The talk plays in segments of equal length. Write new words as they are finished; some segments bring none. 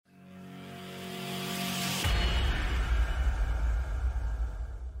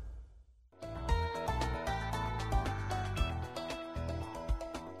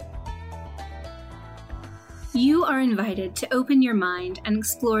You are invited to open your mind and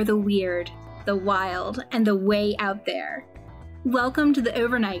explore the weird, the wild, and the way out there. Welcome to the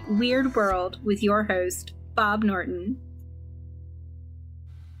Overnight Weird World with your host, Bob Norton.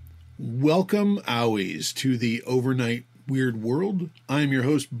 Welcome, Owies, to the Overnight Weird World. I'm your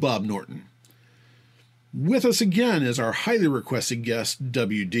host, Bob Norton. With us again is our highly requested guest,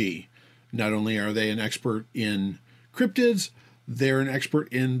 WD. Not only are they an expert in cryptids, they're an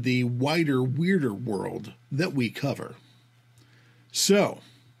expert in the wider, weirder world that we cover. So,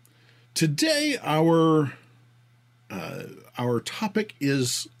 today our topic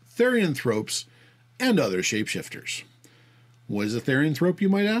is therianthropes and other shapeshifters. What is a therianthrope, you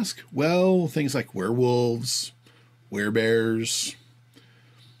might ask? Well, things like werewolves, werebears,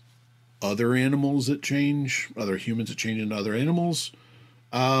 other animals that change, other humans that change into other animals.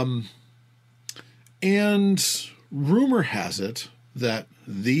 And rumor has it that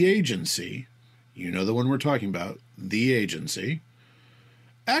the agency, you know the one we're talking about, the agency,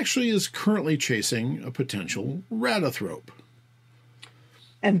 actually is currently chasing a potential ratathrope.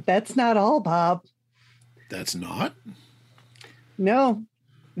 And that's not all, Bob. That's not? No,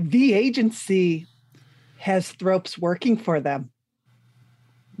 the agency has thropes working for them.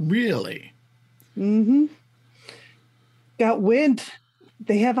 Really? Mm-hmm. Got wind.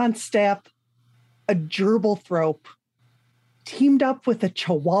 They have on staff a gerbil thrope teamed up with a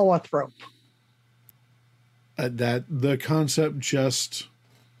chihuahua thrope. That the concept just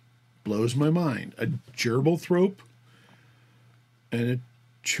blows my mind. A gerbil thrope and a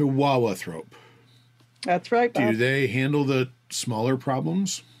chihuahua thrope. That's right, Bob. Do they handle the smaller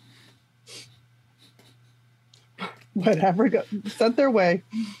problems? Whatever, sent their way.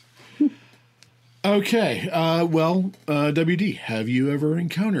 Okay. WD, have you ever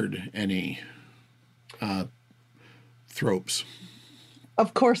encountered any thropes?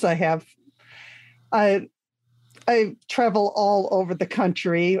 Of course I have. I travel all over the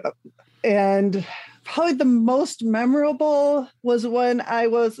country, and probably the most memorable was when I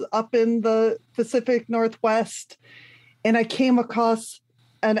was up in the Pacific Northwest and I came across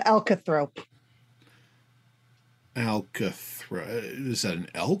an alcathrope. Is that an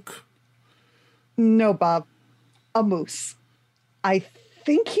elk? No, Bob, a moose. I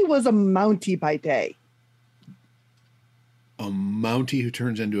think he was a Mountie by day. A Mountie who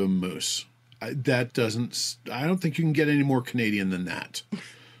turns into a moose. I don't think you can get any more Canadian than that.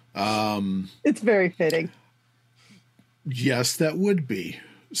 It's very fitting. Yes, that would be.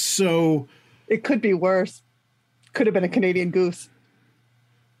 So it could be worse. Could have been a Canadian goose.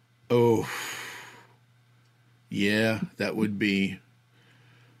 Oh, yeah, that would be.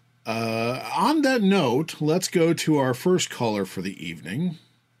 On that note, let's go to our first caller for the evening.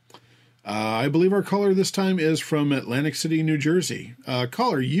 I believe our caller this time is from Atlantic City, New Jersey.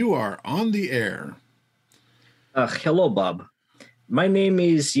 Caller, you are on the air. Hello, Bob. My name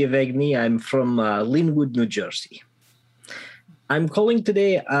is Yevgeny. I'm from Linwood, New Jersey. I'm calling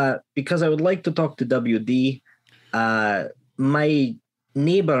today because I would like to talk to WD. My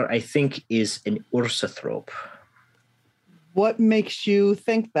neighbor, I think, is an ursathrope. What makes you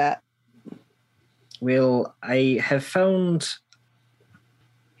think that? Well, I have found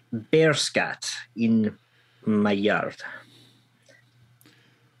bear scat in my yard.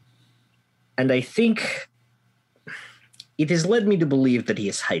 And I think it has led me to believe that he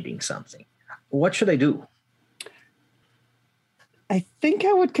is hiding something. What should I do? I think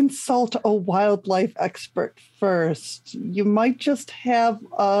I would consult a wildlife expert first. You might just have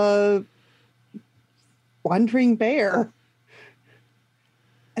a wandering bear.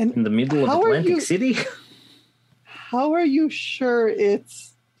 And in the middle of Atlantic City? How are you sure it's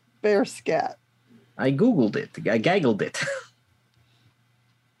bear scat? I Googled it. I gaggled it.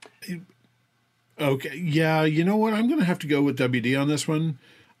 Okay. Yeah, you know what? I'm going to have to go with WD on this one.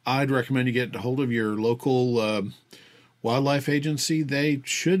 I'd recommend you get a hold of your local wildlife agency. They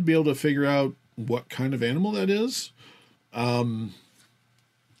should be able to figure out what kind of animal that is. And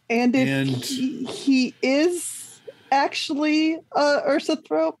if he is actually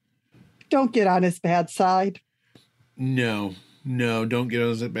ursathrope, don't get on his bad side. No, don't get on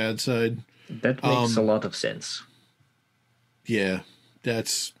his bad side. That makes a lot of sense. Yeah,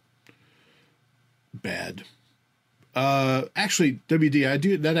 that's bad. Actually, WD, I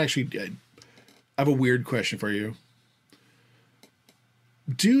have a weird question for you.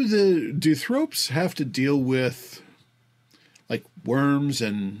 Do thropes have to deal with like worms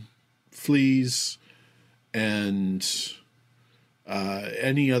and fleas and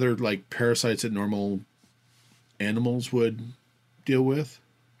any other like parasites that normal animals would deal with?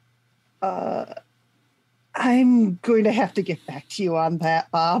 I'm going to have to get back to you on that,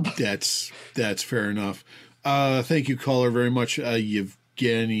 Bob. That's fair enough. Thank you, caller, very much.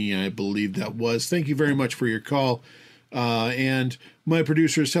 Yevgeny, I believe that was. Thank you very much for your call. And my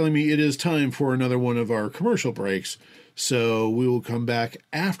producer is telling me it is time for another one of our commercial breaks. So we will come back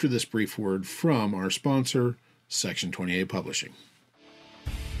after this brief word from our sponsor, Section 28 Publishing.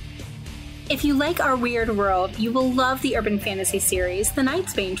 If you like our weird world, you will love the urban fantasy series, the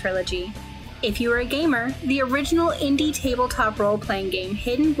Nightsbane Trilogy. If you are a gamer, the original indie tabletop role-playing game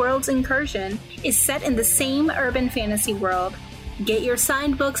Hidden Worlds Incursion is set in the same urban fantasy world. Get your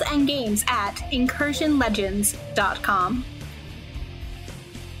signed books and games at incursionlegends.com.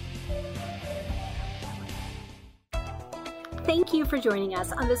 Thank you for joining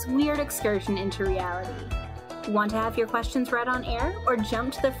us on this weird excursion into reality. Want to have your questions read on air or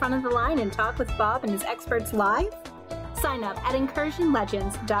jump to the front of the line and talk with Bob and his experts live? Sign up at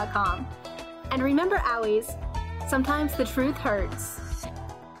incursionlegends.com. And remember, Owies, sometimes the truth hurts.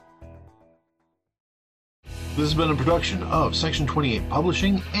 This has been a production of Section 28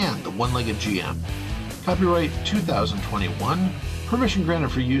 Publishing and the One-Legged GM. Copyright 2021. Permission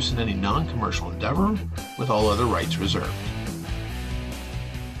granted for use in any non-commercial endeavor, with all other rights reserved.